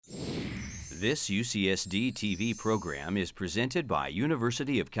This UCSD TV program is presented by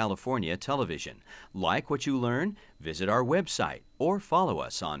University of California Television. Like what you learn? Visit our website or follow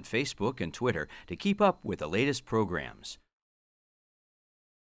us on Facebook and Twitter to keep up with the latest programs.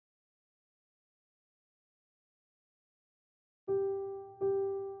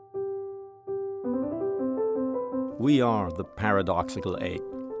 We are the paradoxical ape.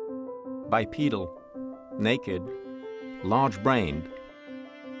 Bipedal, naked, large-brained,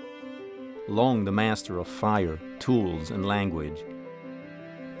 long the master of fire, tools, and language,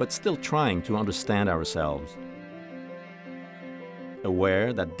 but still trying to understand ourselves.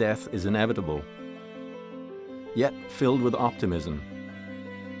 Aware that death is inevitable, yet filled with optimism.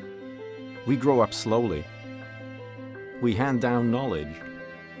 We grow up slowly. We hand down knowledge.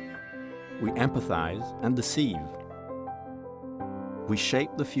 We empathize and deceive. We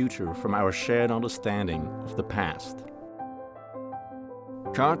shape the future from our shared understanding of the past.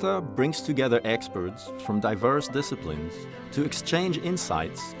 CARTA brings together experts from diverse disciplines to exchange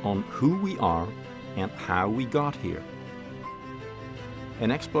insights on who we are and how we got here.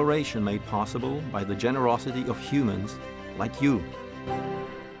 An exploration made possible by the generosity of humans like you.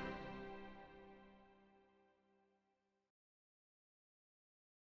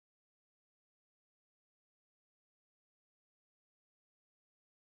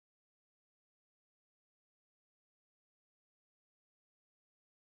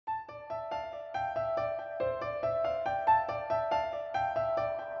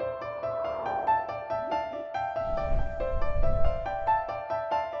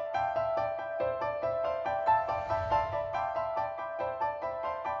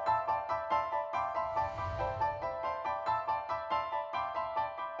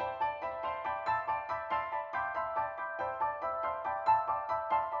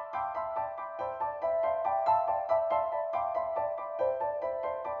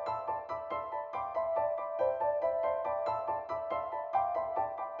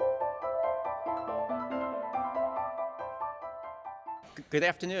 Good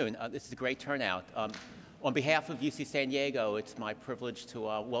afternoon. This is a great turnout. On behalf of UC San Diego, it's my privilege to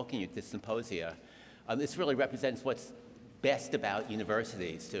welcome you to this symposia. This really represents what's best about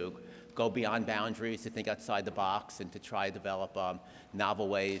universities, to go beyond boundaries, to think outside the box, and to try to develop novel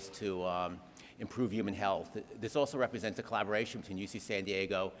ways to improve human health. This also represents a collaboration between UC San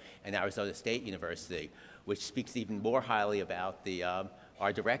Diego and Arizona State University, which speaks even more highly about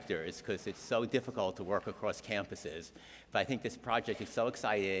our directors, because it's so difficult to work across campuses. But I think this project is so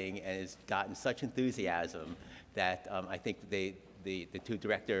exciting and has gotten such enthusiasm that I think the two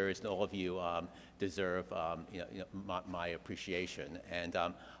directors and all of you deserve my appreciation. And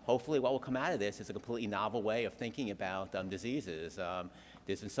hopefully what will come out of this is a completely novel way of thinking about diseases.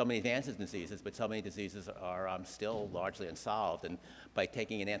 There's been so many advances in diseases, but so many diseases are still largely unsolved. And by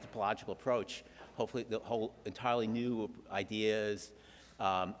taking an anthropological approach, hopefully the whole entirely new ideas,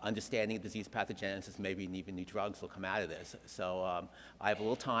 understanding of disease pathogenesis, maybe even new drugs will come out of this. So I have a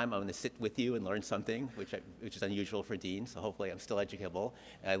little time. I'm going to sit with you and learn something, which is unusual for a dean, so hopefully I'm still educable.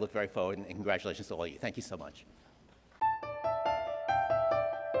 And I look very forward, and congratulations to all of you. Thank you so much.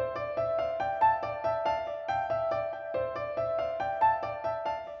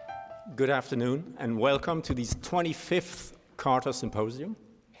 Good afternoon, and welcome to this 25th CARTA Symposium.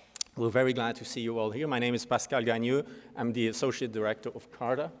 We're very glad to see you all here. My name is Pascal Gagneux. I'm the Associate Director of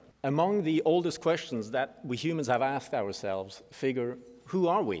CARTA. Among the oldest questions that we humans have asked ourselves figure, who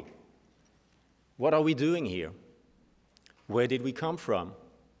are we? What are we doing here? Where did we come from?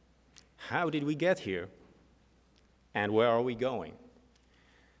 How did we get here? And where are we going?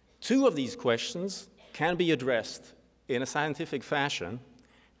 Two of these questions can be addressed in a scientific fashion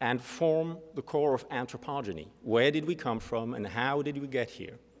and form the core of anthropogeny. Where did we come from and how did we get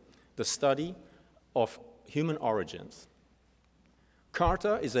here? The study of human origins.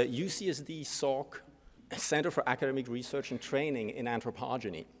 CARTA is a UCSD SOC Center for Academic Research and Training in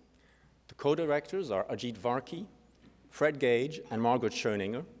Anthropogeny. The co-directors are Ajit Varki, Fred Gage, and Margaret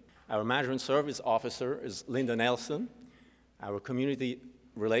Schoeninger. Our Management Service Officer is Linda Nelson. Our Community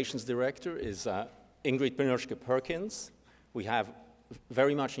Relations Director is Ingrid Penurshke-Perkins. We have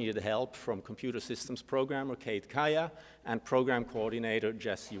very much needed help from Computer Systems Programmer Kate Kaya and Program Coordinator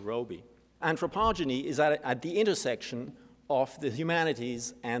Jesse Roby. Anthropogeny is at the intersection of the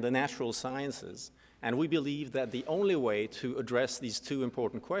humanities and the natural sciences, and we believe that the only way to address these two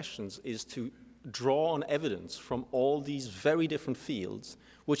important questions is to draw on evidence from all these very different fields,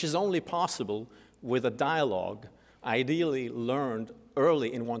 which is only possible with a dialogue, ideally learned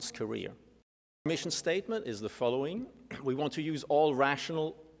early in one's career. Our mission statement is the following. We want to use all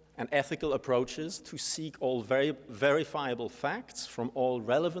rational and ethical approaches to seek all verifiable facts from all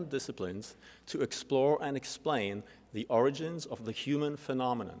relevant disciplines to explore and explain the origins of the human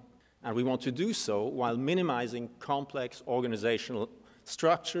phenomenon. And we want to do so while minimizing complex organizational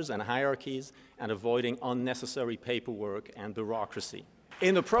structures and hierarchies and avoiding unnecessary paperwork and bureaucracy.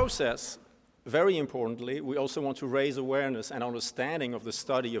 In the process, very importantly, we also want to raise awareness and understanding of the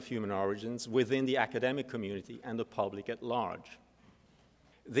study of human origins within the academic community and the public at large.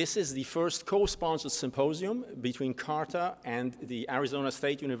 This is the first co-sponsored symposium between CARTA and the Arizona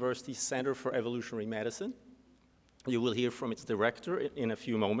State University Center for Evolutionary Medicine. You will hear from its director in a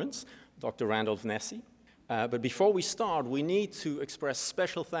few moments, Dr. Randolph Nesse. But before we start, we need to express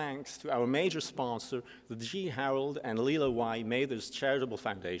special thanks to our major sponsor, the G. Harold and Lila Y. Mathers Charitable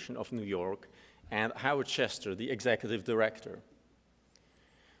Foundation of New York, and Howard Chester, the executive director.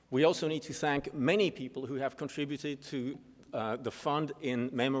 We also need to thank many people who have contributed to the fund in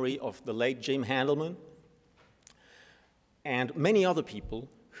memory of the late Jim Handelman, and many other people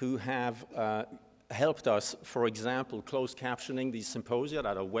who have helped us, for example, closed captioning these symposia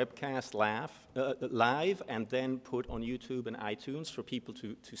that are webcast live and then put on YouTube and iTunes for people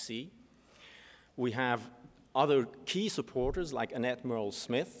to see. We have other key supporters like Annette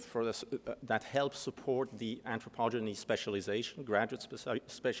Merle-Smith for this, that help support the anthropogeny specialization, graduate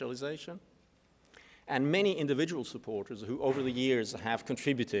specialization, and many individual supporters who over the years have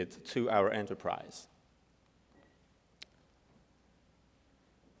contributed to our enterprise.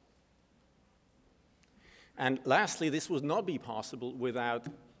 And lastly, this would not be possible without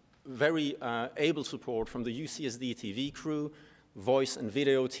very able support from the UCSD TV crew, voice and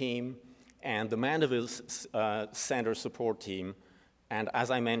video team, and the Mandeville Center support team, and as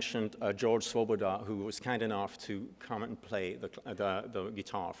I mentioned, George Svoboda, who was kind enough to come and play the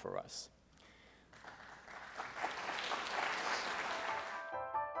guitar for us.